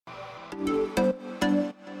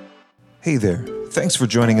Hey there. Thanks for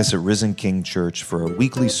joining us at Risen King Church for our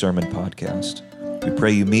weekly sermon podcast. We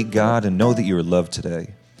pray you meet God and know that you are loved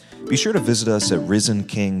today. Be sure to visit us at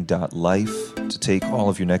risenking.life to take all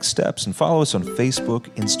of your next steps and follow us on Facebook,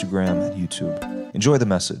 Instagram, and YouTube. Enjoy the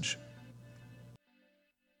message.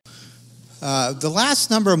 The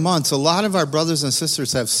last number of months, a lot of our brothers and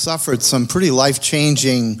sisters have suffered some pretty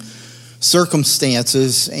life-changing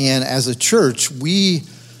circumstances, and as a church, we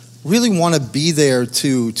really want to be there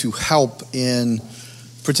to help in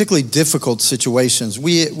particularly difficult situations.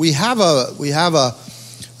 We have a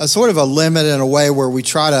sort of a limit in a way where we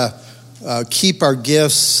try to keep our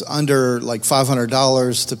gifts under like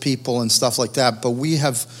 $500 to people and stuff like that. But we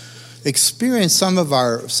have experienced some of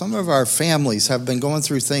our families have been going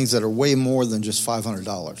through things that are way more than just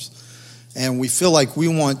 $500, and we feel like we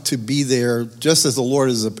want to be there just as the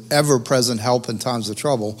Lord is an ever-present help in times of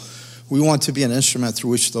trouble. We want to be an instrument through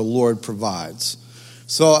which the Lord provides.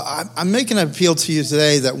 So I'm making an appeal to you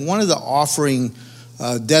today that one of the offering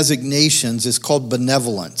designations is called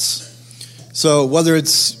benevolence. So whether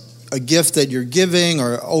it's a gift that you're giving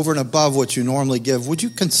or over and above what you normally give, would you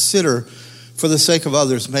consider, for the sake of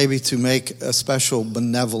others, maybe to make a special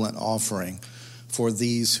benevolent offering for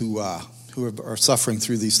these who are suffering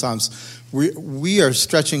through these times? We are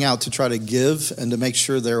stretching out to try to give and to make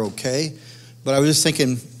sure they're okay. But I was just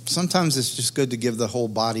thinking, sometimes it's just good to give the whole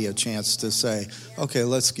body a chance to say, okay,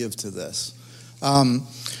 let's give to this.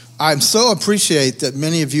 I so appreciate that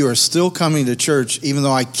many of you are still coming to church, even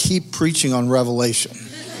though I keep preaching on Revelation.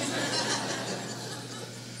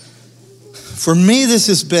 For me, this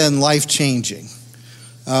has been life-changing.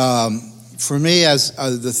 For me, as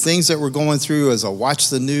the things that we're going through, as I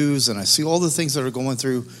watch the news and I see all the things that are going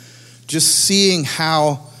through, just seeing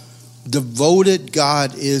how devoted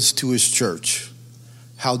God is to his church,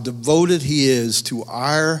 how devoted he is to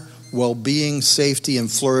our well-being, safety,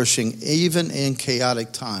 and flourishing, even in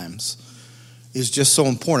chaotic times, is just so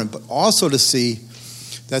important. But also to see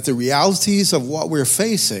that the realities of what we're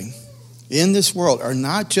facing in this world are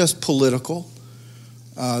not just political.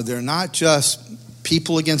 They're not just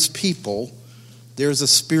people against people. There's a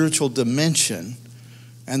spiritual dimension.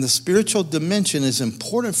 And the spiritual dimension is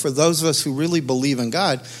important for those of us who really believe in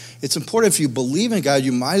God. It's important if you believe in God,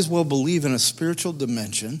 you might as well believe in a spiritual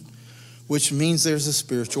dimension, which means there's a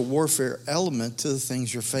spiritual warfare element to the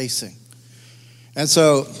things you're facing. And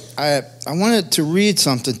so I wanted to read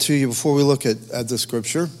something to you before we look at the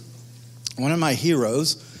scripture. One of my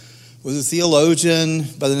heroes was a theologian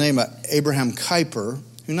by the name of Abraham Kuyper,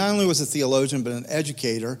 who not only was a theologian but an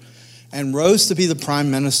educator, and rose to be the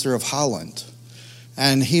prime minister of Holland.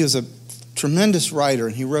 And he was a tremendous writer,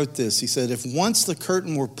 and he wrote this. He said, if once the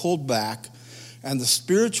curtain were pulled back and the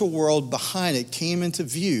spiritual world behind it came into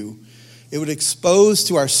view, it would expose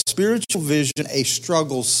to our spiritual vision a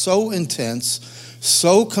struggle so intense,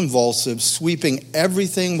 so convulsive, sweeping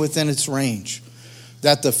everything within its range,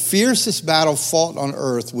 that the fiercest battle fought on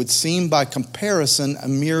earth would seem by comparison a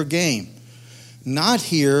mere game. Not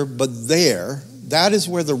here, but there, that is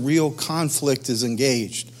where the real conflict is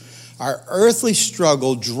engaged. Our earthly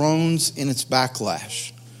struggle drones in its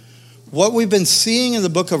backlash. What we've been seeing in the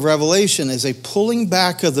book of Revelation is a pulling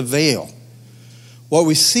back of the veil. What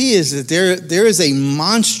we see is that there is a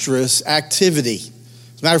monstrous activity.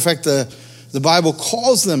 As a matter of fact, the Bible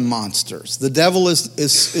calls them monsters. The devil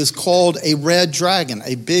is called a red dragon,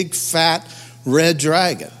 a big, fat, red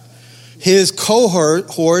dragon. His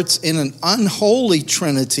cohorts in an unholy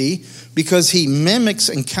trinity because he mimics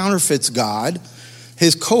and counterfeits God.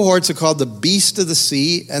 His cohorts are called the beast of the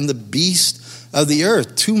sea and the beast of the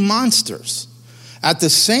earth, two monsters. At the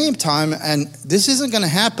same time, and this isn't going to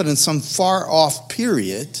happen in some far-off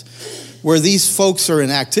period where these folks are in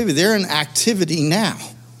activity. They're in activity now.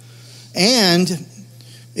 And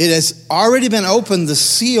it has already been opened, the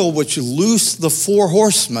seal which loosed the four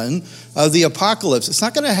horsemen of the apocalypse. It's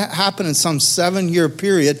not going to happen in some 7-year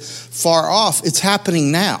period far off. It's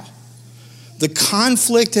happening now. The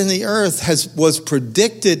conflict in the earth was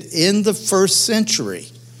predicted in the first century.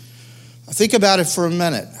 Think about it for a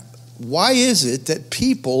minute. Why is it that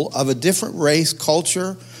people of a different race,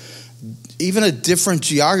 culture, even a different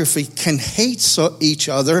geography can hate each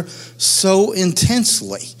other so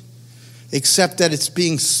intensely? Except that it's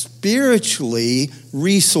being spiritually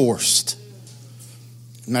resourced.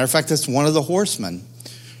 Matter of fact, that's one of the horsemen.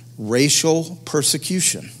 Racial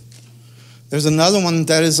persecution. There's another one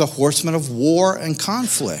that is a horseman of war and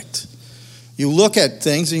conflict. You look at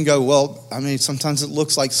things and you go, well, I mean, sometimes it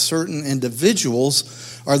looks like certain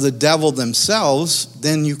individuals are the devil themselves.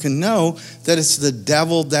 Then you can know that it's the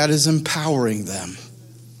devil that is empowering them.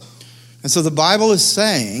 And so the Bible is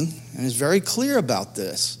saying, and is very clear about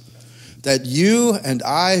this, that you and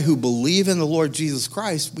I who believe in the Lord Jesus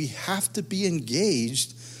Christ, we have to be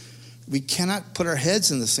engaged. We cannot put our heads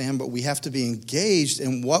in the sand, but we have to be engaged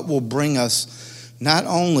in what will bring us not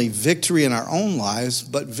only victory in our own lives,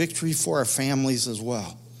 but victory for our families as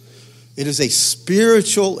well. It is a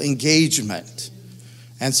spiritual engagement.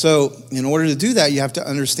 And so in order to do that, you have to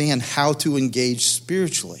understand how to engage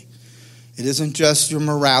spiritually. It isn't just your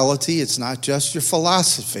morality. It's not just your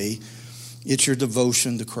philosophy. It's your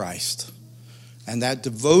devotion to Christ. And that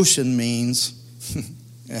devotion means,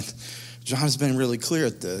 and John's been really clear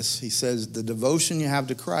at this, he says the devotion you have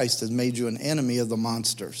to Christ has made you an enemy of the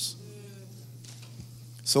monsters.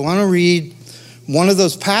 So I want to read one of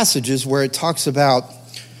those passages where it talks about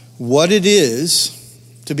what it is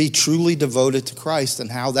to be truly devoted to Christ and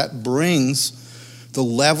how that brings the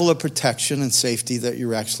level of protection and safety that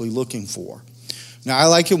you're actually looking for. Now, I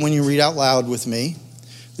like it when you read out loud with me.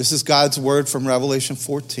 This is God's word from Revelation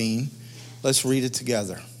 14. Let's read it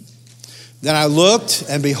together. Then I looked,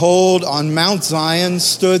 and behold, on Mount Zion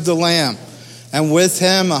stood the Lamb, and with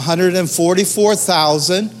him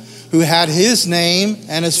 144,000 who had his name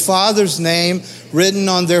and his Father's name written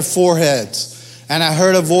on their foreheads. And I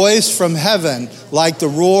heard a voice from heaven like the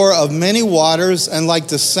roar of many waters and like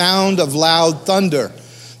the sound of loud thunder.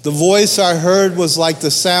 The voice I heard was like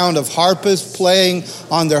the sound of harpists playing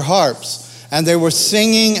on their harps. And they were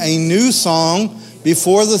singing a new song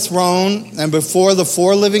before the throne and before the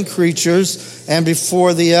four living creatures and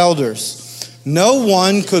before the elders. No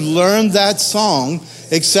one could learn that song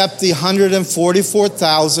except the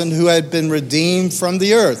 144,000 who had been redeemed from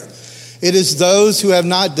the earth. It is those who have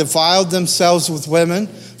not defiled themselves with women,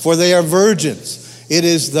 for they are virgins. It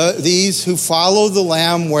is these who follow the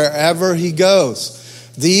Lamb wherever he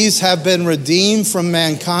goes. These have been redeemed from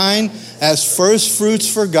mankind as first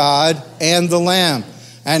fruits for God and the Lamb.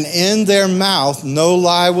 And in their mouth no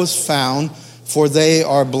lie was found, for they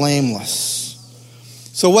are blameless.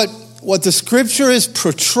 So what the scripture is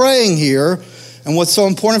portraying here, and what's so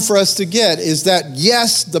important for us to get, is that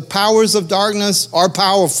yes, the powers of darkness are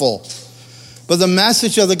powerful. But the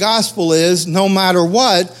message of the gospel is, no matter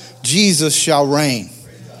what, Jesus shall reign.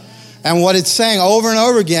 And what it's saying over and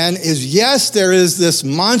over again is, yes, there is this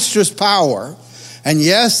monstrous power. And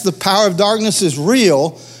yes, the power of darkness is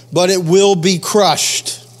real, but it will be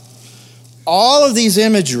crushed. All of these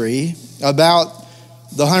imagery about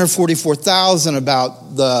the 144,000,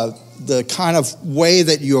 about the kind of way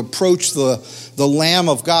that you approach the Lamb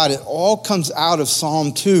of God, it all comes out of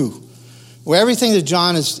Psalm 2. Where everything that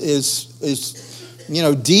John is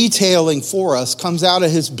detailing for us comes out of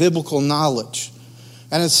his biblical knowledge.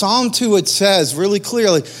 And in Psalm 2 it says really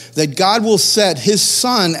clearly that God will set his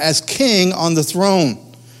son as king on the throne.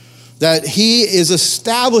 That he is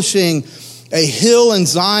establishing a hill in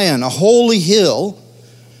Zion, a holy hill.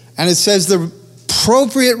 And it says the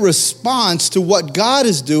appropriate response to what God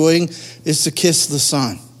is doing is to kiss the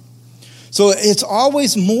son. So it's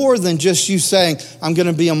always more than just you saying, I'm going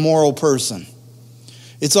to be a moral person.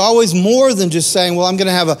 It's always more than just saying, well, I'm going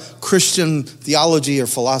to have a Christian theology or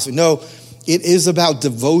philosophy. No, it is about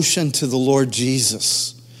devotion to the Lord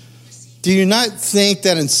Jesus. Do you not think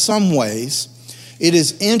that in some ways it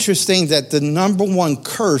is interesting that the number one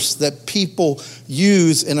curse that people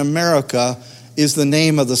use in America is the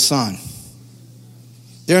name of the Son?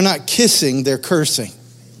 They're not kissing, they're cursing.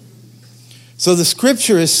 So the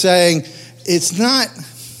scripture is saying it's not,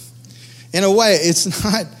 in a way, it's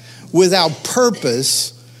not without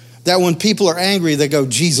purpose that when people are angry, they go,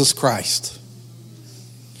 Jesus Christ.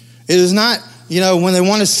 It is not, when they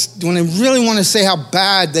really want to say how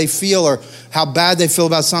bad they feel or how bad they feel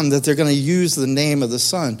about something, that they're going to use the name of the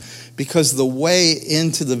Son, because the way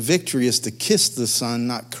into the victory is to kiss the Son,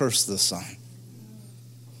 not curse the Son.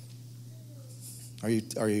 Are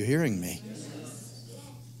you hearing me?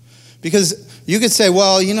 Because you could say,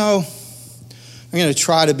 well, I'm going to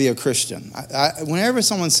try to be a Christian. Whenever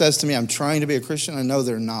someone says to me, I'm trying to be a Christian, I know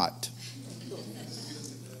they're not.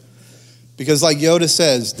 Because like Yoda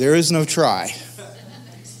says, there is no try.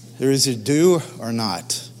 There is a do or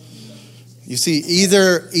not. You see,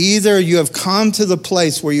 either you have come to the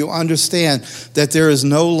place where you understand that there is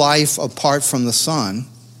no life apart from the Son,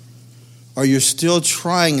 or you're still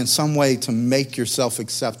trying in some way to make yourself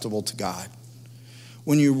acceptable to God.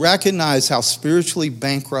 When you recognize how spiritually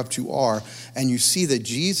bankrupt you are, and you see that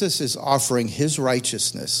Jesus is offering his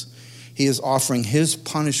righteousness, he is offering his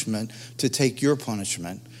punishment to take your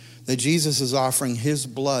punishment, that Jesus is offering his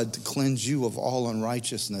blood to cleanse you of all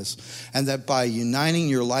unrighteousness, and that by uniting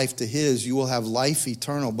your life to his, you will have life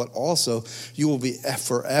eternal, but also you will be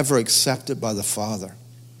forever accepted by the Father.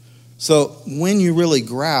 So when you really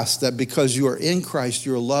grasp that because you are in Christ,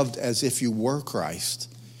 you're loved as if you were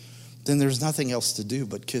Christ, then there's nothing else to do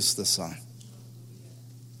but kiss the Son.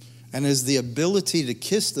 And it's the ability to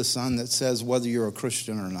kiss the Son that says whether you're a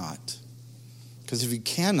Christian or not. Because if you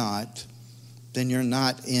cannot, then you're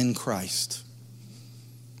not in Christ.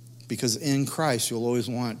 Because in Christ, you'll always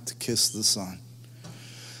want to kiss the Son.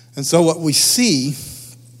 And so what we see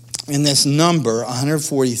in this number,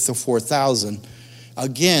 144,000,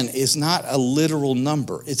 again, is not a literal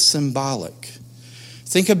number. It's symbolic.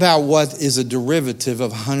 Think about what is a derivative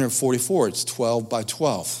of 144. It's 12 by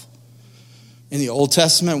 12. In the Old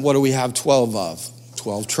Testament, what do we have 12 of?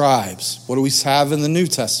 12 tribes. What do we have in the New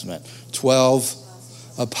Testament? 12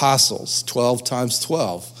 apostles. 12 times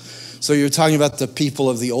 12. So you're talking about the people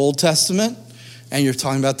of the Old Testament, and you're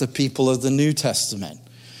talking about the people of the New Testament.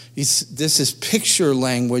 This is picture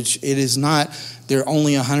language. It is not, there are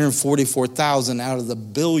only 144,000 out of the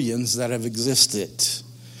billions that have existed.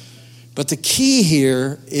 But the key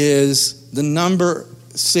here is the number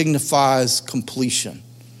signifies completion.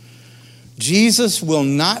 Jesus will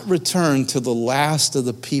not return till the last of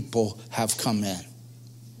the people have come in.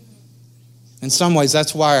 In some ways,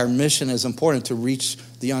 that's why our mission is important, to reach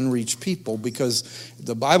the unreached people, because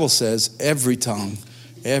the Bible says every tongue,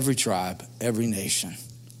 every tribe, every nation.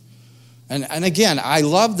 And again, I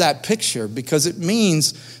love that picture because it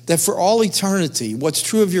means that for all eternity, what's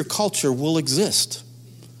true of your culture will exist.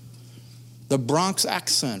 The Bronx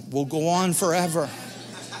accent will go on forever.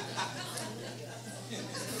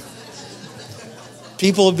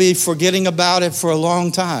 People will be forgetting about it for a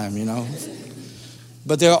long time, you know.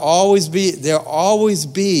 But there'll always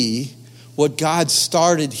be what God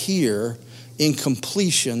started here in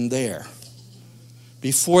completion there.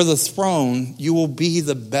 Before the throne, you will be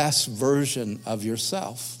the best version of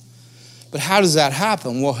yourself. But how does that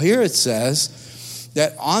happen? Well, here it says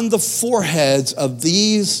that on the foreheads of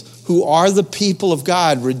these who are the people of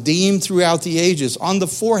God, redeemed throughout the ages, on the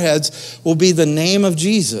foreheads will be the name of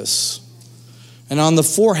Jesus. And on the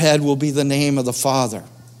forehead will be the name of the Father.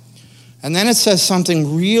 And then it says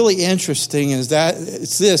something really interesting, is that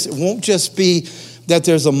it's this. It won't just be that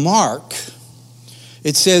there's a mark.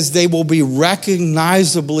 It says they will be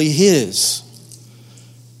recognizably his.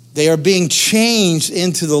 They are being changed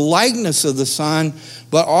into the likeness of the Son,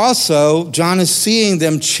 but also John is seeing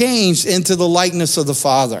them changed into the likeness of the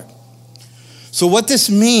Father. So what this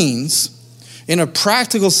means in a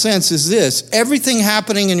practical sense is this: everything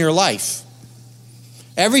happening in your life,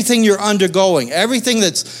 everything you're undergoing, everything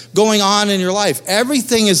that's going on in your life,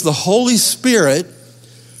 everything is the Holy Spirit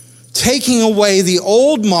taking away the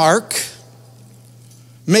old mark,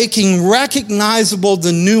 making recognizable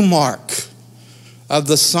the new mark of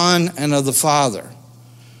the Son and of the Father.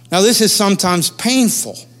 Now, this is sometimes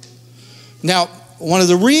painful. Now, one of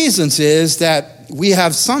the reasons is that we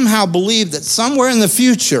have somehow believed that somewhere in the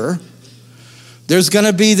future, there's going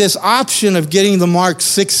to be this option of getting the mark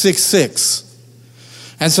 666.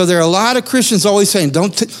 And so there are a lot of Christians always saying,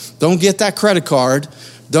 don't get that credit card.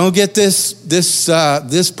 Don't get this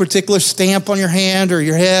particular stamp on your hand or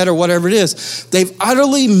your head or whatever it is. They've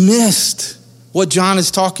utterly missed what John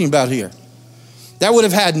is talking about here. That would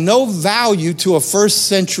have had no value to a first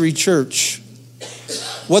century church.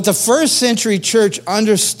 What the first century church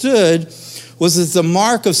understood was that the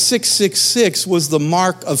mark of 666 was the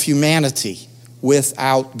mark of humanity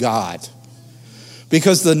without God.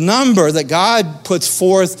 Because the number that God puts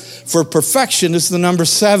forth for perfection is the number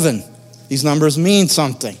 7. These numbers mean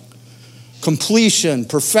something. Completion,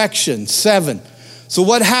 perfection, 7. So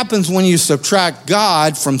what happens when you subtract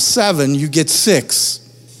God from 7? You get 6.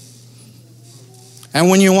 And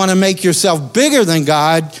when you want to make yourself bigger than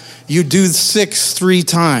God, you do 6 3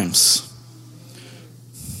 times.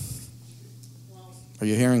 Are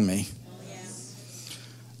you hearing me?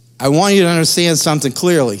 I want you to understand something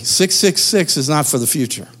clearly. 666 is not for the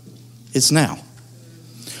future. It's now.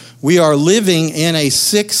 We are living in a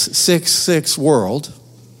 666 world,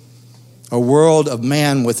 a world of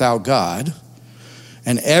man without God,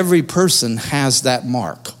 and every person has that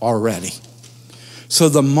mark already. So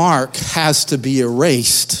the mark has to be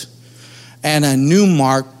erased and a new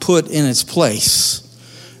mark put in its place.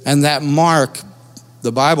 And that mark,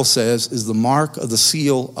 the Bible says, is the mark of the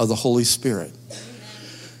seal of the Holy Spirit,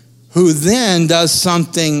 who then does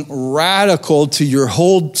something radical to your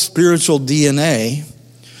whole spiritual DNA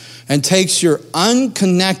and takes your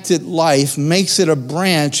unconnected life, makes it a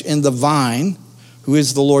branch in the vine, who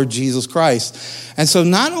is the Lord Jesus Christ. And so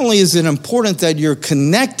not only is it important that you're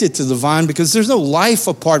connected to the vine, because there's no life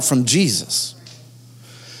apart from Jesus.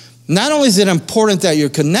 Not only is it important that you're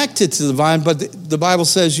connected to the vine, but the Bible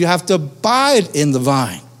says you have to abide in the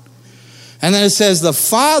vine. And then it says the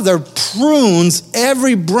Father prunes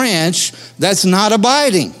every branch that's not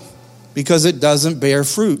abiding because it doesn't bear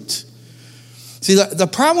fruit. See, the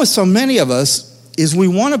problem with so many of us is we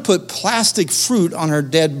want to put plastic fruit on our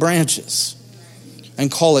dead branches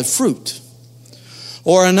and call it fruit.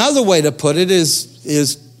 Or another way to put it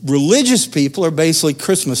is religious people are basically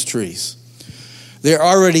Christmas trees. They're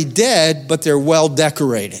already dead, but they're well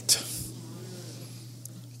decorated.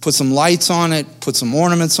 Put some lights on it, put some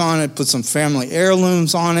ornaments on it, put some family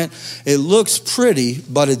heirlooms on it. It looks pretty,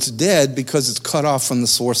 but it's dead because it's cut off from the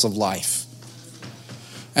source of life.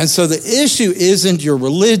 And so the issue isn't your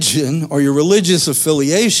religion or your religious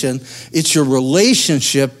affiliation, it's your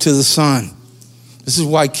relationship to the Son. This is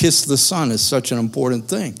why kiss the Son is such an important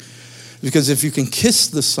thing. Because if you can kiss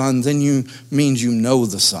the Son, then means you know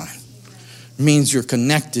the Son. It means you're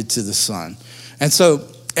connected to the Son. And so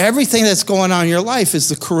everything that's going on in your life is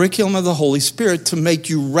the curriculum of the Holy Spirit to make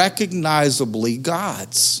you recognizably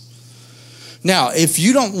God's. Now, if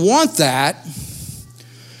you don't want that,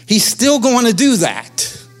 He's still going to do that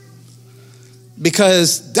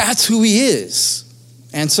because that's who He is.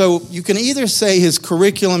 And so you can either say His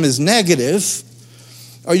curriculum is negative,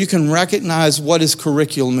 or you can recognize what His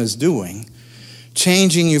curriculum is doing,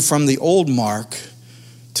 changing you from the old Mark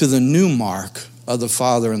to the new Mark of the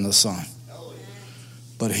Father and the Son.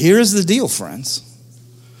 But here's the deal, friends.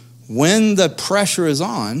 When the pressure is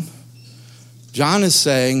on, John is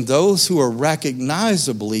saying those who are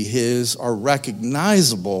recognizably His are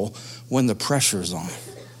recognizable when the pressure is on.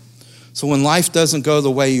 So when life doesn't go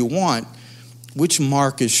the way you want, which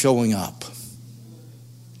mark is showing up?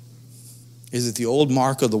 Is it the old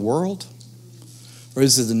mark of the world? Or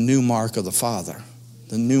is it the new mark of the Father?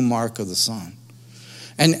 The new mark of the Son?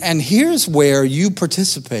 And here's where you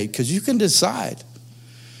participate, because you can decide.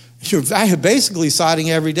 You're basically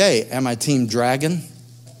deciding every day, am I team dragon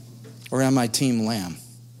or am I team lamb?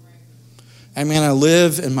 Am I going to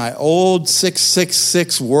live in my old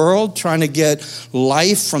 666 world trying to get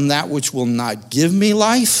life from that which will not give me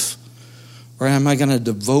life? Or am I going to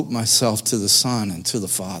devote myself to the Son and to the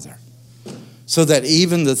Father? So that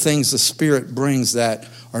even the things the Spirit brings that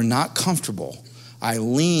are not comfortable, I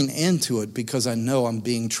lean into it because I know I'm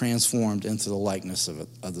being transformed into the likeness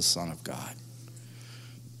of the Son of God.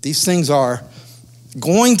 These things are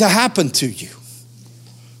going to happen to you.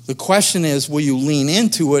 The question is, will you lean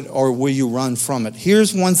into it or will you run from it?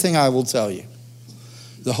 Here's one thing I will tell you.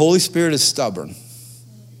 The Holy Spirit is stubborn.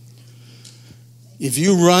 If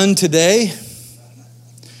you run today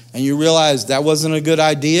and you realize that wasn't a good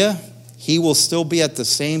idea, He will still be at the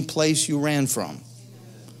same place you ran from.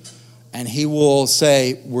 And He will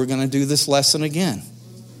say, we're going to do this lesson again.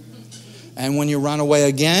 And when you run away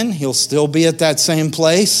again, He'll still be at that same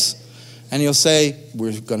place. And He'll say,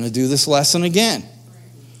 we're going to do this lesson again.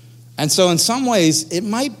 And so in some ways, it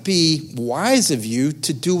might be wise of you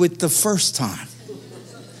to do it the first time.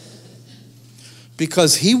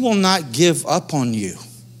 Because He will not give up on you.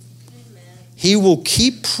 He will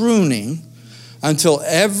keep pruning until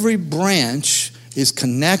every branch is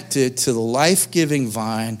connected to the life-giving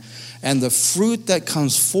vine, and the fruit that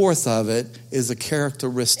comes forth of it is the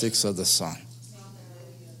characteristics of the Son.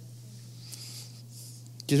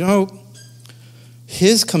 You know,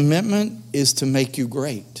 His commitment is to make you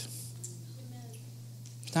great.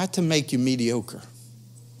 Not to make you mediocre.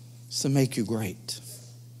 It's to make you great.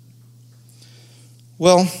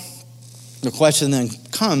 Well, the question then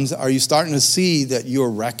comes, are you starting to see that you're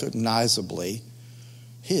recognizably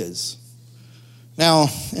His? Now,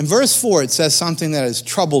 in verse 4, it says something that has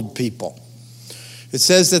troubled people. It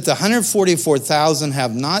says that the 144,000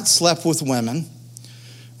 have not slept with women,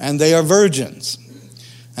 and they are virgins.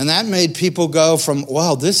 And that made people go from,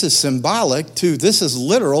 well, this is symbolic, to this is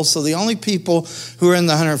literal. So the only people who are in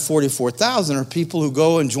the 144,000 are people who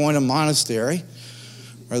go and join a monastery,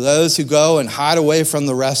 or those who go and hide away from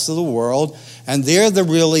the rest of the world. And they're the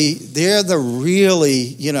really,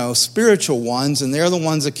 spiritual ones, and they're the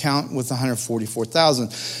ones that count with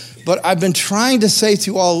 144,000. But I've been trying to say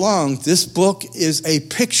to you all along, this book is a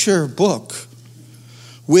picture book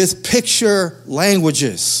with picture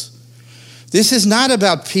languages. This is not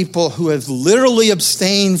about people who have literally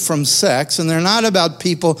abstained from sex, and they're not about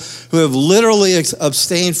people who have literally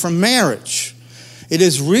abstained from marriage. It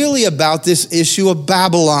is really about this issue of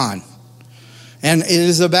Babylon. And it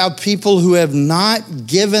is about people who have not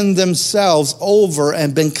given themselves over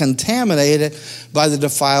and been contaminated by the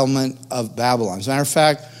defilement of Babylon. As a matter of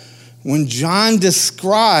fact, when John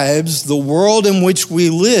describes the world in which we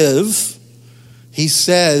live, he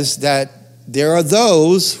says that there are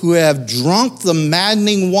those who have drunk the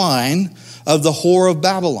maddening wine of the whore of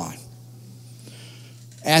Babylon.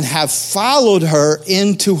 and have followed her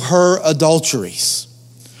into her adulteries.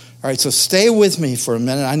 All right, so stay with me for a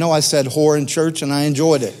minute. I know I said whore in church and I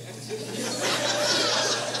enjoyed it.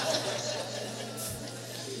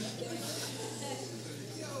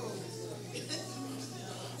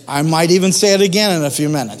 I might even say it again in a few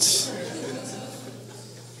minutes.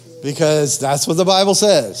 Because that's what the Bible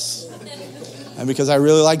says. And because I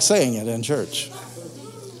really like saying it in church.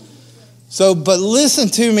 So, but listen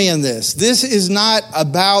to me in this. This is not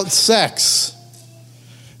about sex.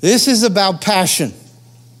 This is about passion.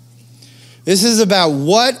 This is about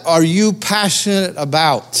what are you passionate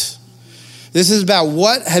about. This is about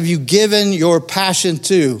what have you given your passion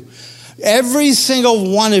to. Every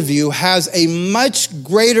single one of you has a much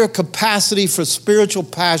greater capacity for spiritual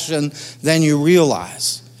passion than you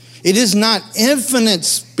realize. It is not infinite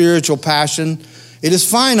spiritual passion. It is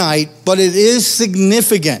finite, but it is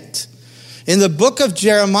significant. In the book of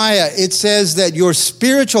Jeremiah, it says that your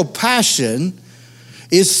spiritual passion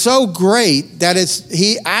is so great that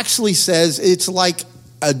he actually says it's like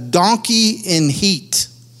a donkey in heat.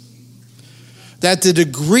 That the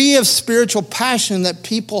degree of spiritual passion that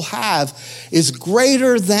people have is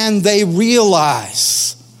greater than they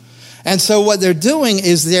realize. And so what they're doing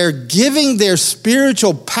is they're giving their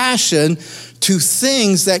spiritual passion to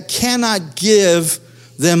things that cannot give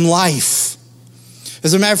them life.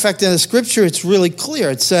 As a matter of fact, in the scripture, it's really clear.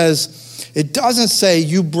 It says, it doesn't say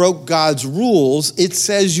you broke God's rules. It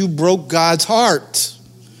says you broke God's heart.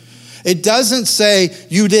 It doesn't say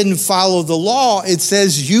you didn't follow the law. It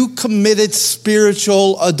says you committed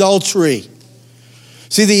spiritual adultery.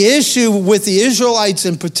 See, the issue with the Israelites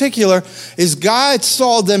in particular is God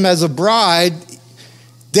saw them as a bride.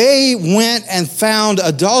 They went and found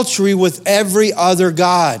adultery with every other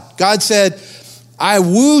god. God said, I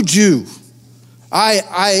wooed you.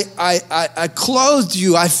 I clothed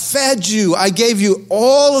you. I fed you. I gave you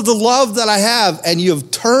all of the love that I have. And you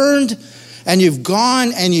have turned and you've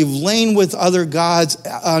gone and you've lain with other gods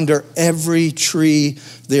under every tree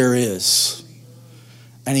there is.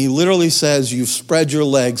 And he literally says, you've spread your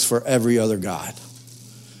legs for every other god.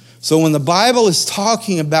 So when the Bible is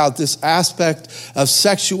talking about this aspect of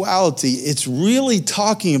sexuality, it's really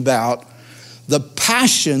talking about the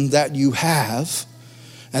passion that you have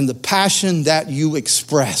and the passion that you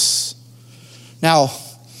express. Now,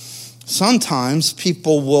 sometimes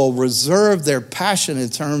people will reserve their passion in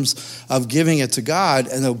terms of giving it to God,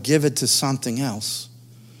 and they'll give it to something else.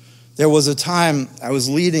 There was a time I was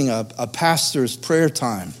leading a pastor's prayer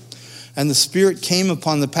time, and the Spirit came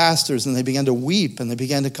upon the pastors, and they began to weep, and they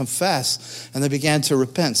began to confess, and they began to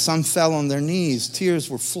repent. Some fell on their knees. Tears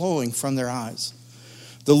were flowing from their eyes.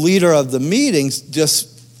 The leader of the meetings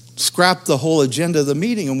just scrapped the whole agenda of the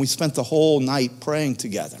meeting, and we spent the whole night praying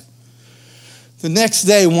together. The next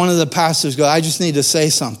day, one of the pastors goes, I just need to say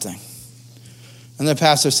something. And the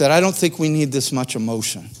pastor said, I don't think we need this much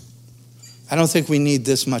emotion. I don't think we need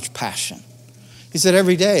this much passion. He said,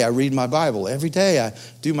 every day I read my Bible. Every day I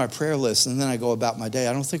do my prayer list, and then I go about my day.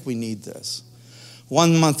 I don't think we need this.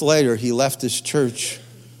 1 month later, he left his church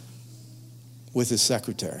with his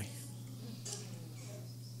secretary.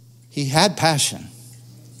 He had passion.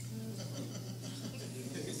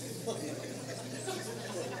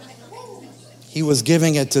 He was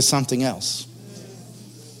giving it to something else.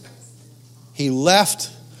 He left,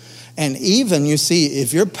 and even, you see,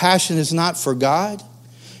 if your passion is not for God,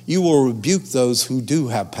 you will rebuke those who do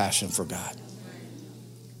have passion for God.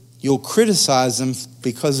 You'll criticize them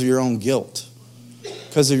because of your own guilt,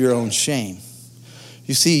 because of your own shame.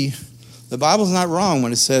 You see, the Bible's not wrong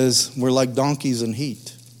when it says we're like donkeys in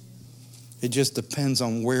heat. It just depends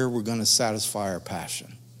on where we're going to satisfy our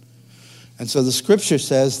passion. And so the scripture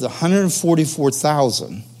says the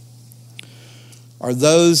 144,000 are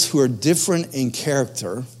those who are different in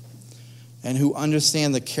character and who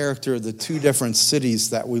understand the character of the two different cities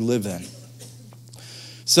that we live in.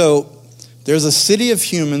 So there's a city of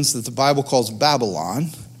humans that the Bible calls Babylon,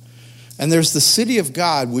 and there's the city of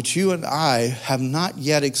God, which you and I have not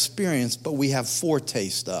yet experienced, but we have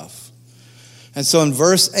foretaste of. And so in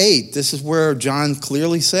verse 8, this is where John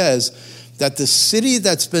clearly says that the city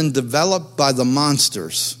that's been developed by the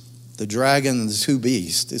monsters, the dragon and the two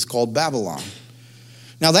beasts, is called Babylon.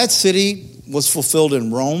 Now that city was fulfilled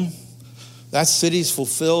in Rome. That city's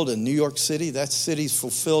fulfilled in New York City. That city's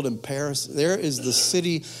fulfilled in Paris. There is the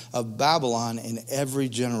city of Babylon in every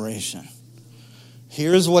generation.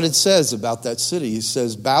 Here's what it says about that city. It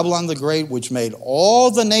says, Babylon the Great, which made all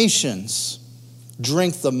the nations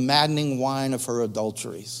drink the maddening wine of her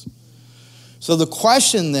adulteries. So the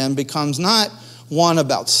question then becomes not one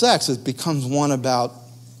about sex, it becomes one about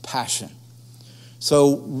passion.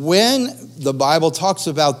 So when the Bible talks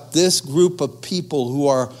about this group of people who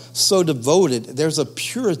are so devoted, there's a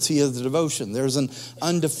purity of the devotion. There's an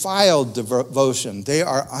undefiled devotion. They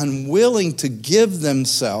are unwilling to give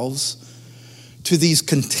themselves to these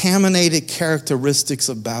contaminated characteristics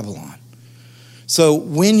of Babylon. So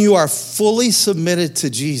when you are fully submitted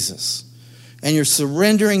to Jesus and you're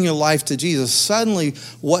surrendering your life to Jesus, suddenly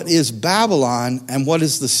what is Babylon and what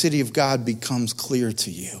is the city of God becomes clear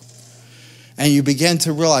to you. And you begin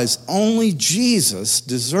to realize only Jesus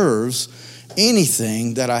deserves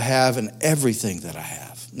anything that I have and everything that I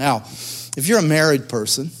have. Now, if you're a married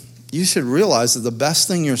person, you should realize that the best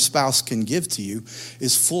thing your spouse can give to you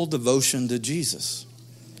is full devotion to Jesus.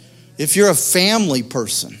 If you're a family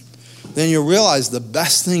person, then you'll realize the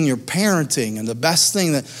best thing you're parenting and the best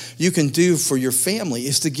thing that you can do for your family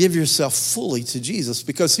is to give yourself fully to Jesus.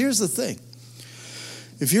 Because here's the thing.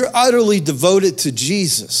 If you're utterly devoted to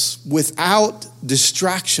Jesus without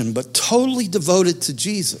distraction, but totally devoted to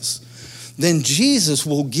Jesus, then Jesus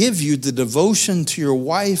will give you the devotion to your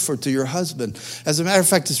wife or to your husband. As a matter of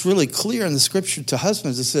fact, it's really clear in the scripture to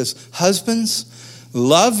husbands. It says, husbands,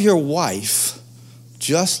 love your wife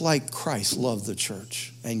just like Christ loved the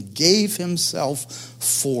church and gave himself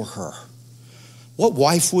for her. What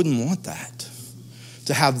wife wouldn't want that?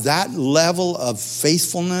 To have that level of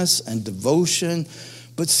faithfulness and devotion.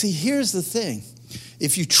 But see, here's the thing.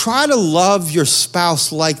 If you try to love your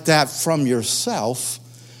spouse like that from yourself,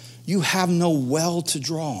 you have no well to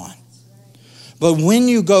draw on. But when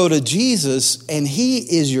you go to Jesus and he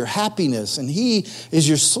is your happiness and he is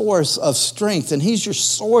your source of strength and he's your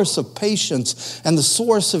source of patience and the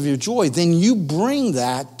source of your joy, then you bring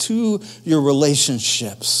that to your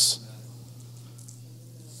relationships.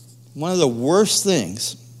 One of the worst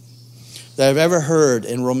things that I've ever heard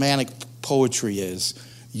in romantic poetry is,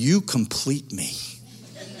 "You complete me."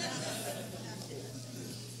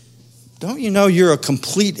 Don't you know you're a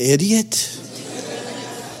complete idiot?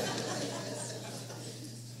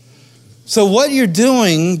 So what you're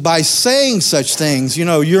doing by saying such things,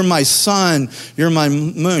 you're my sun, you're my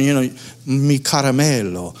moon, mi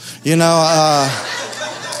caramello,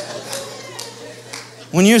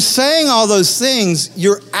 when you're saying all those things,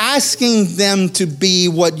 you're asking them to be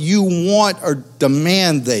what you want or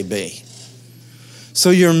demand they be.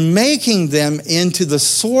 So you're making them into the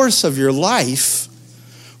source of your life,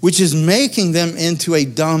 which is making them into a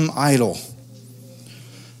dumb idol.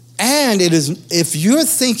 And it is, if you're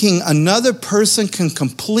thinking another person can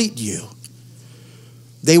complete you,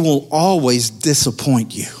 they will always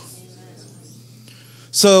disappoint you.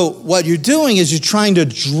 So what you're doing is you're trying to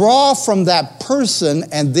draw from that person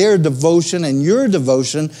and their devotion and your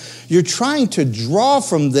devotion. You're trying to draw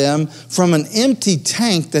from them from an empty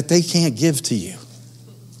tank that they can't give to you.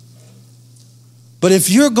 But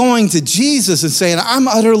if you're going to Jesus and saying, "I'm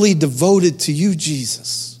utterly devoted to you,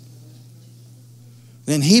 Jesus,"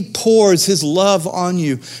 then he pours his love on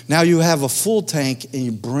you. Now you have a full tank and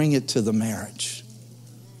you bring it to the marriage.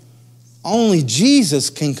 Only Jesus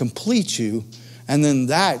can complete you, and then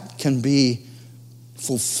that can be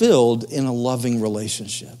fulfilled in a loving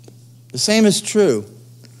relationship. The same is true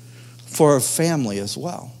for a family as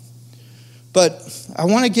well. But I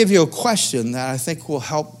want to give you a question that I think will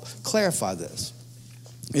help clarify this.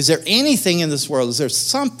 Is there anything in this world, is there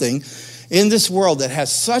something in this world that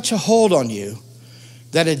has such a hold on you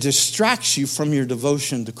that it distracts you from your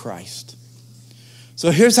devotion to Christ? So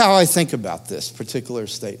here's how I think about this particular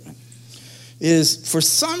statement. Is for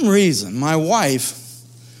some reason, my wife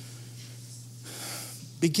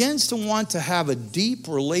begins to want to have a deep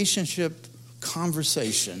relationship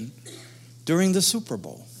conversation during the Super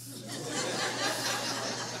Bowl.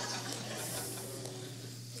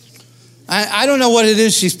 I don't know what it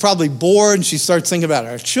is. She's probably bored and she starts thinking about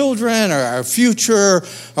our children or our future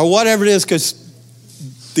or whatever it is, because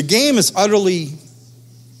the game is utterly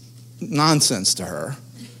nonsense to her.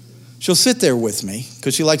 She'll sit there with me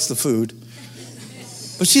because she likes the food.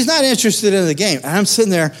 But she's not interested in the game. And I'm sitting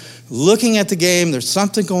there looking at the game. There's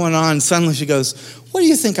something going on. And suddenly she goes, "What do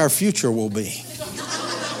you think our future will be?"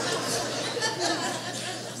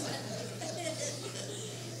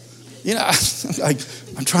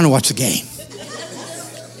 I'm trying to watch the game.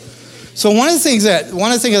 So one of the things that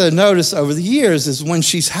I've noticed over the years is when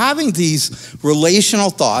she's having these relational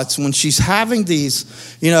thoughts, when she's having these,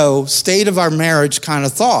 state of our marriage kind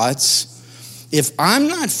of thoughts, if I'm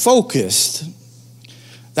not focused,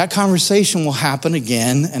 that conversation will happen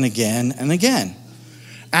again and again and again.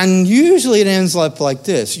 And usually it ends up like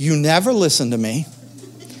this. You never listen to me.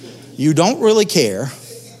 You don't really care.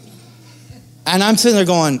 And I'm sitting there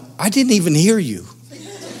going, I didn't even hear you,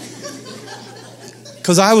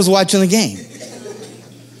 because I was watching the game.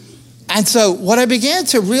 And so what I began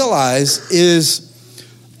to realize is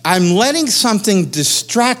I'm letting something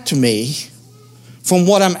distract me from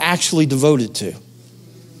what I'm actually devoted to.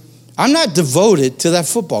 I'm not devoted to that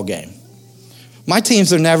football game. My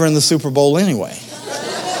teams are never in the Super Bowl anyway.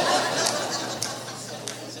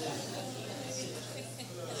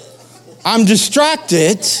 I'm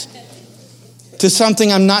distracted to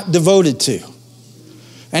something I'm not devoted to.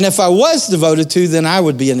 And if I was devoted to, then I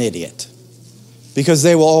would be an idiot because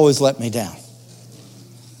they will always let me down.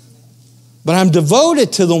 But I'm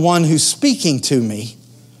devoted to the one who's speaking to me,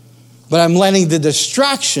 but I'm letting the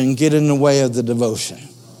distraction get in the way of the devotion.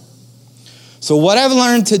 So what I've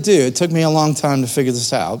learned to do, it took me a long time to figure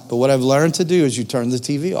this out, but what I've learned to do is you turn the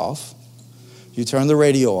TV off, you turn the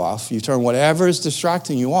radio off, you turn whatever is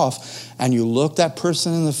distracting you off, and you look that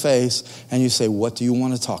person in the face and you say, what do you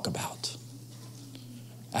want to talk about?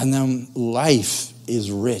 And then life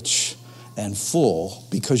is rich and full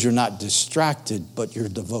because you're not distracted, but you're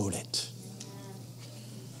devoted.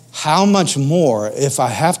 How much more, if I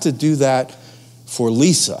have to do that for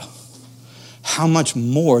Lisa, how much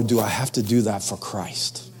more do I have to do that for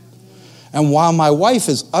Christ? And while my wife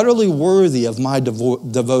is utterly worthy of my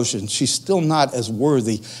devotion, she's still not as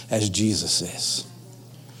worthy as Jesus is.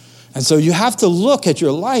 And so you have to look at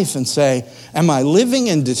your life and say, am I living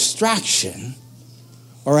in distraction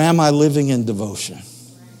or am I living in devotion?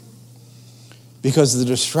 Because the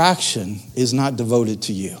distraction is not devoted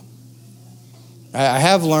to you. I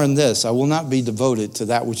have learned this. I will not be devoted to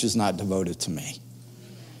that which is not devoted to me.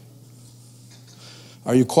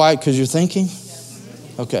 Are you quiet because you're thinking?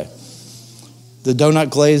 Okay. The donut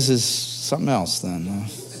glaze is something else then.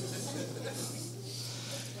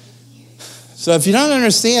 So if you don't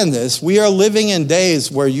understand this, we are living in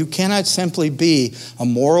days where you cannot simply be a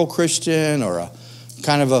moral Christian or a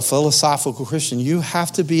kind of a philosophical Christian. You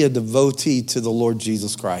have to be a devotee to the Lord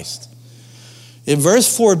Jesus Christ. In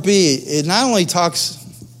verse 4b, it not only talks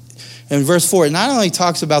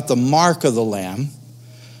about the mark of the Lamb,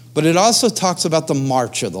 but it also talks about the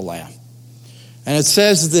march of the Lamb. And it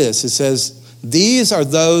says this, it says, these are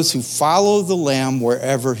those who follow the Lamb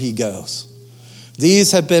wherever he goes.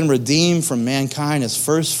 These have been redeemed from mankind as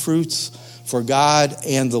first fruits for God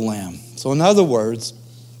and the Lamb. So in other words,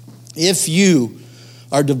 if you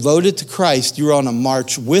are devoted to Christ, you're on a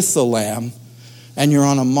march with the Lamb, and you're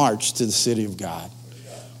on a march to the city of God.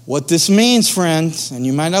 What this means, friends, and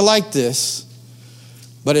you might not like this,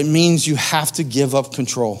 but it means you have to give up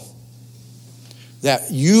control.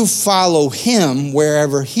 That you follow him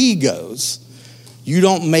wherever he goes. You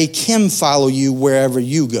don't make him follow you wherever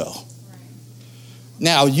you go.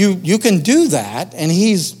 Now, you can do that, and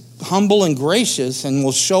he's humble and gracious and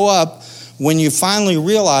will show up when you finally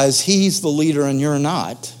realize he's the leader and you're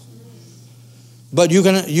not. But you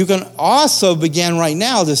can also begin right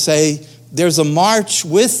now to say, there's a march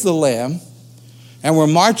with the Lamb, and we're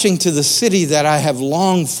marching to the city that I have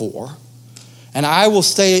longed for, and I will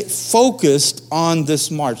stay focused on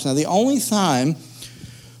this march. Now, the only time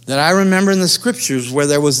that I remember in the scriptures where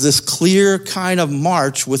there was this clear kind of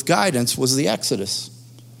march with guidance was the Exodus.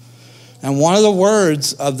 And one of the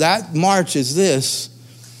words of that march is this,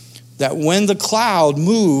 that when the cloud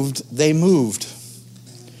moved, they moved.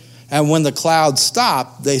 And when the cloud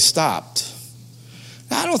stopped, they stopped.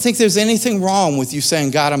 Now, I don't think there's anything wrong with you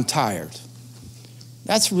saying, God, I'm tired.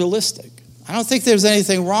 That's realistic. I don't think there's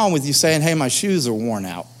anything wrong with you saying, hey, my shoes are worn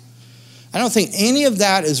out. I don't think any of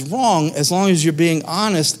that is wrong as long as you're being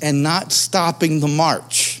honest and not stopping the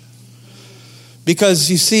march. Because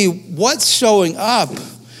you see, what's showing up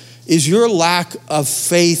is your lack of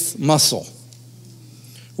faith muscle.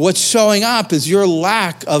 What's showing up is your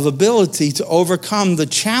lack of ability to overcome the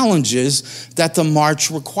challenges that the march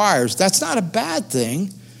requires. That's not a bad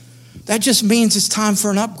thing. That just means it's time for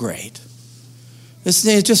an upgrade.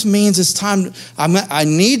 It just means it's time. I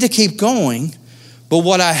need to keep going, but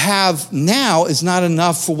what I have now is not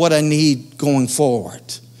enough for what I need going forward.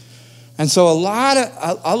 And so a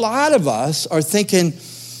lot of us are thinking,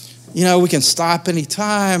 we can stop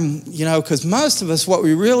anytime, because most of us, what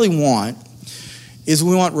we really want is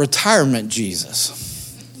we want retirement Jesus.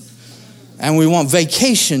 And we want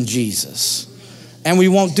vacation Jesus. And we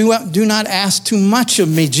want do not ask too much of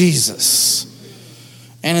me Jesus.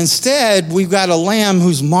 And instead, we've got a lamb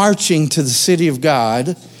who's marching to the city of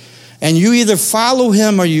God. And you either follow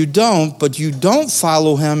him or you don't, but you don't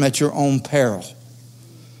follow him at your own peril.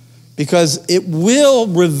 Because it will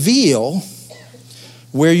reveal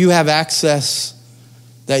where you have access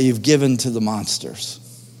that you've given to the monsters.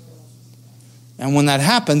 And when that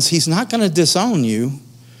happens, he's not going to disown you,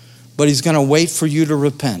 but he's going to wait for you to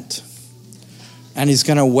repent. And he's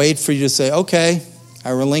going to wait for you to say, okay,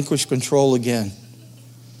 I relinquish control again.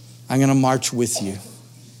 I'm going to march with you.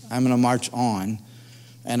 I'm going to march on,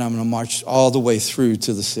 and I'm going to march all the way through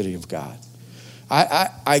to the city of God.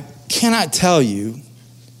 I cannot tell you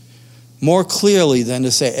more clearly than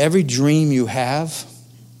to say every dream you have,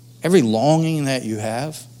 every longing that you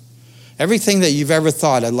have, everything that you've ever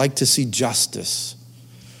thought, I'd like to see justice.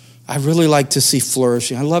 I'd really like to see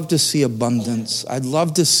flourishing. I'd love to see abundance. I'd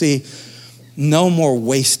love to see no more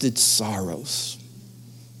wasted sorrows.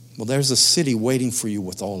 Well, there's a city waiting for you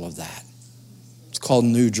with all of that. It's called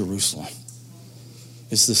New Jerusalem.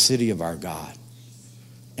 It's the city of our God.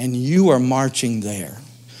 And you are marching there.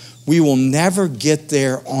 We will never get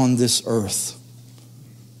there on this earth.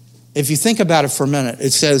 If you think about it for a minute,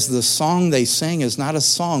 it says the song they sing is not a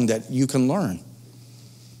song that you can learn.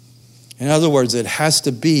 In other words, it has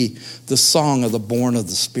to be the song of the born of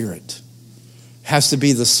the Spirit. It has to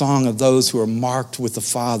be the song of those who are marked with the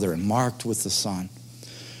Father and marked with the Son.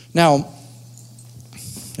 Now,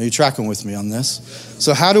 are you tracking with me on this?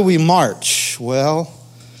 So how do we march? Well,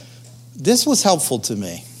 this was helpful to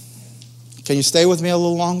me. Can you stay with me a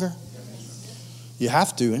little longer? You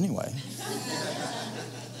have to anyway.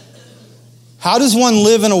 How does one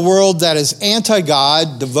live in a world that is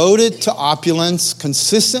anti-God, devoted to opulence,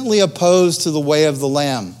 consistently opposed to the way of the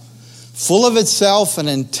Lamb, full of itself and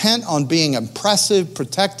intent on being impressive,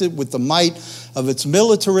 protected with the might of its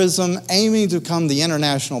militarism, aiming to become the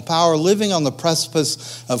international power, living on the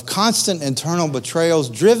precipice of constant internal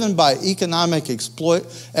betrayals, driven by economic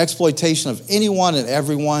exploitation of anyone and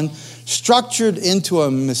everyone, structured into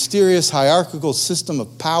a mysterious hierarchical system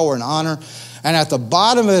of power and honor, and at the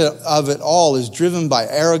bottom of it all is driven by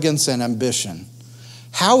arrogance and ambition.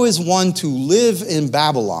 How is one to live in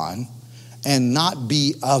Babylon and not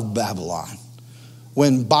be of Babylon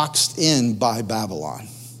when boxed in by Babylon?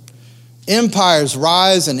 Empires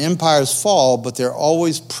rise and empires fall, but they're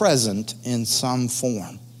always present in some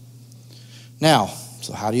form. Now,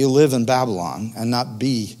 so how do you live in Babylon and not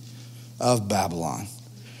be of Babylon?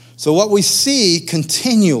 So what we see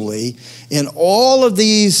continually in all of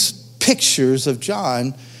these pictures of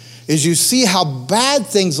John is you see how bad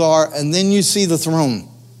things are, and then you see the throne.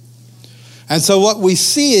 And so what we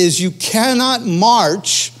see is you cannot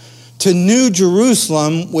march to New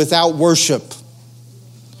Jerusalem without worship.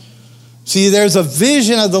 See, there's a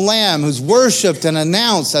vision of the Lamb who's worshiped and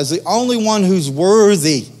announced as the only one who's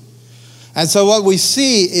worthy. And so what we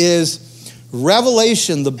see is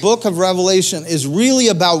Revelation, the book of Revelation, is really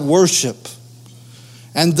about worship.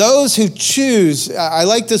 And those who choose, I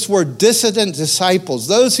like this word, dissident disciples,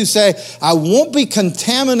 those who say, I won't be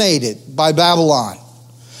contaminated by Babylon.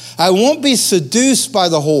 I won't be seduced by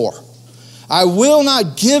the whore. I will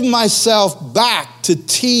not give myself back to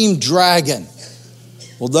Team Dragon.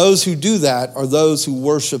 Well, those who do that are those who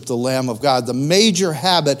worship the Lamb of God. The major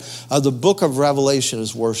habit of the book of Revelation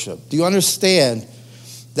is worship. Do you understand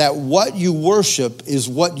that what you worship is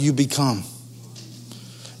what you become?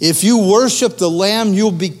 If you worship the Lamb,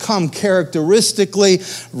 you'll become characteristically,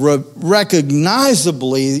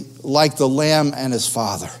 recognizably like the Lamb and his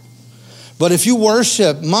Father. But if you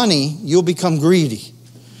worship money, you'll become greedy.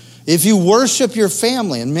 If you worship your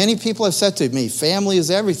family, and many people have said to me, family is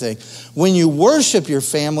everything. When you worship your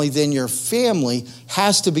family, then your family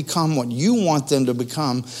has to become what you want them to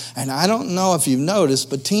become. And I don't know if you've noticed,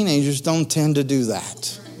 but teenagers don't tend to do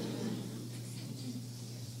that.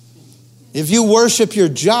 If you worship your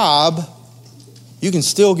job, you can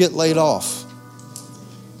still get laid off.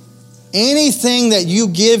 Anything that you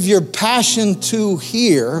give your passion to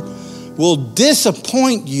here will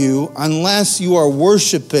disappoint you unless you are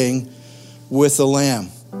worshiping with the Lamb.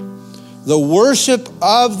 The worship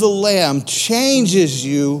of the Lamb changes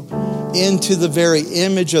you into the very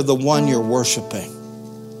image of the one you're worshiping.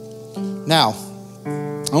 Now,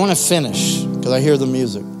 I want to finish because I hear the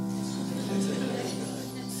music.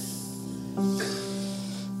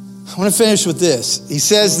 I want to finish with this. He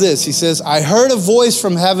says, I heard a voice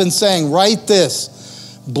from heaven saying, write this,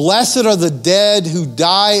 blessed are the dead who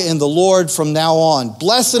die in the Lord from now on.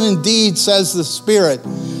 Blessed indeed, says the Spirit,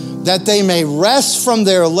 that they may rest from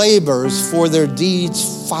their labors, for their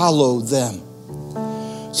deeds follow them.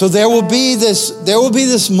 So there will be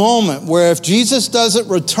this moment where if Jesus doesn't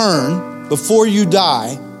return before you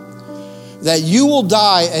die, that you will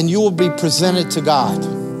die and you will be presented to God.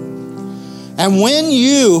 And when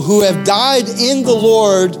you who have died in the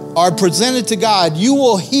Lord are presented to God, you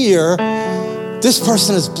will hear, this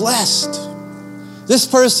person is blessed. This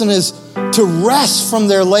person is to rest from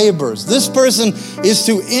their labors. This person is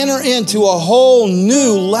to enter into a whole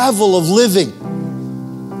new level of living.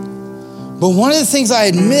 But one of the things I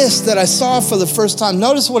had missed that I saw for the first time,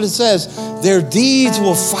 notice what it says, their deeds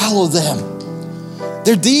will follow them.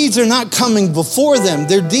 Their deeds are not coming before them.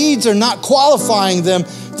 Their deeds are not qualifying them.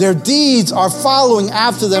 Their deeds are following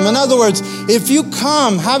after them. In other words, if you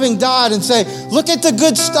come having died and say, look at the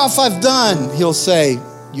good stuff I've done, he'll say,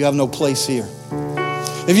 you have no place here.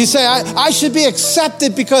 If you say, I should be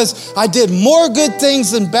accepted because I did more good things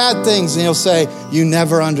than bad things, and he'll say, you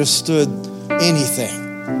never understood anything.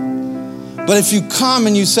 But if you come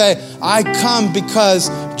and you say, I come because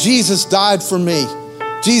Jesus died for me.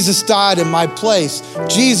 Jesus died in my place.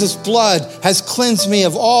 Jesus' blood has cleansed me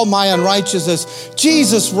of all my unrighteousness.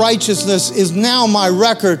 Jesus' righteousness is now my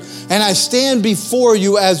record, and I stand before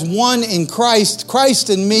you as one in Christ, Christ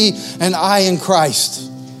in me, and I in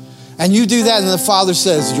Christ. And you do that, and the Father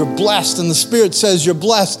says, you're blessed, and the Spirit says, you're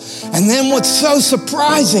blessed. And then what's so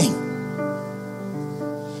surprising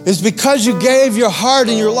is because you gave your heart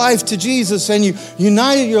and your life to Jesus and you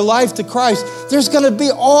united your life to Christ, there's going to be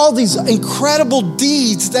all these incredible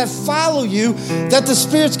deeds that follow you that the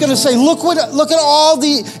Spirit's going to say, look at all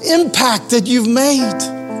the impact that you've made.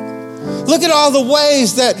 Look at all the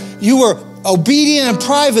ways that you were obedient in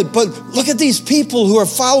private, but look at these people who are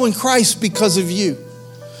following Christ because of you.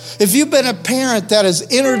 If you've been a parent that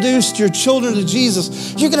has introduced your children to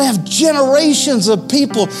Jesus, you're going to have generations of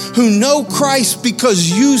people who know Christ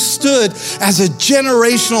because you stood as a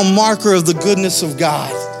generational marker of the goodness of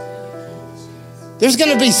God. There's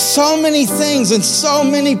going to be so many things and so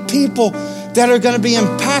many people that are going to be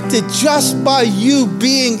impacted just by you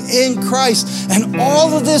being in Christ. And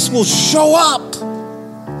all of this will show up.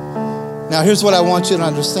 Now, here's what I want you to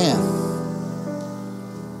understand.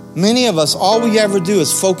 Many of us, all we ever do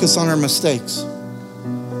is focus on our mistakes.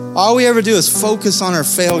 All we ever do is focus on our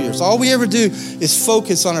failures. All we ever do is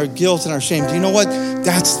focus on our guilt and our shame. Do you know what?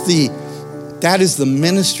 That is the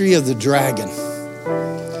ministry of the dragon.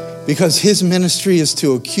 Because his ministry is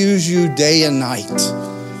to accuse you day and night.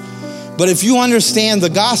 But if you understand the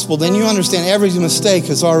gospel, then you understand every mistake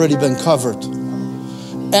has already been covered.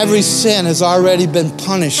 Every sin has already been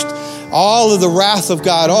punished. All of the wrath of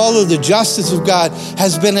God, all of the justice of God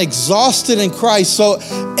has been exhausted in Christ. So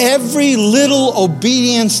every little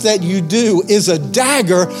obedience that you do is a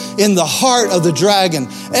dagger in the heart of the dragon.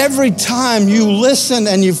 Every time you listen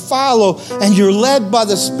and you follow and you're led by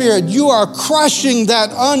the Spirit, you are crushing that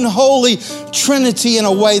unholy Trinity in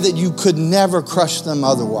a way that you could never crush them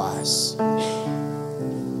otherwise.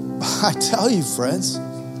 I tell you, friends,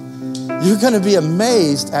 you're going to be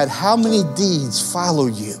amazed at how many deeds follow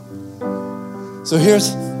you. So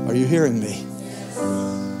are you hearing me?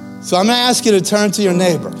 So I'm going to ask you to turn to your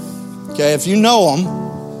neighbor. Okay, if you know them,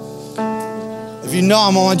 I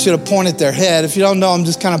want you to point at their head. If you don't know them,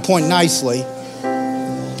 just kind of point nicely.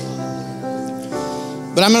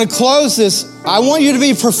 But I'm going to close this. I want you to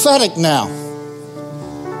be prophetic now.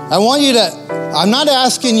 I'm not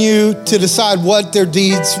asking you to decide what their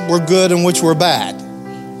deeds were good and which were bad.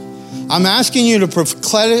 I'm asking you to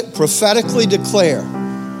prophetically declare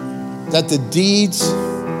that the deeds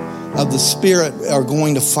of the Spirit are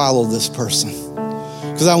going to follow this person.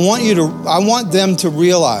 Because I want them to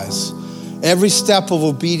realize every step of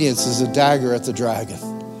obedience is a dagger at the dragon.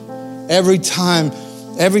 Every time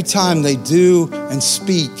they do and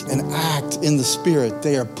speak and act in the Spirit,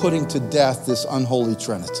 they are putting to death this unholy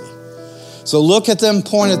Trinity. So look at them,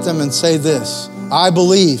 point at them, and say this: I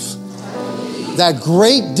believe that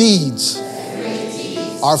great deeds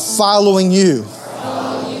are following you.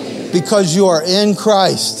 Because you are in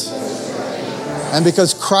Christ and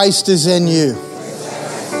because Christ is in you.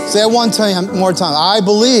 Say it one time, more time. I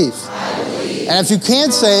believe. And if you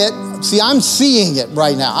can't say it, see, I'm seeing it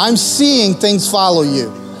right now. I'm seeing things follow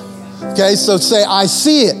you. Okay, so say, I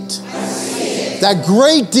see it. That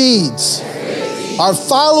great deeds are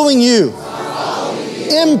following you.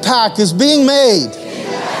 Impact is being made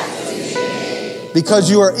because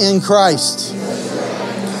you are in Christ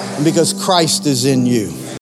and because Christ is in you.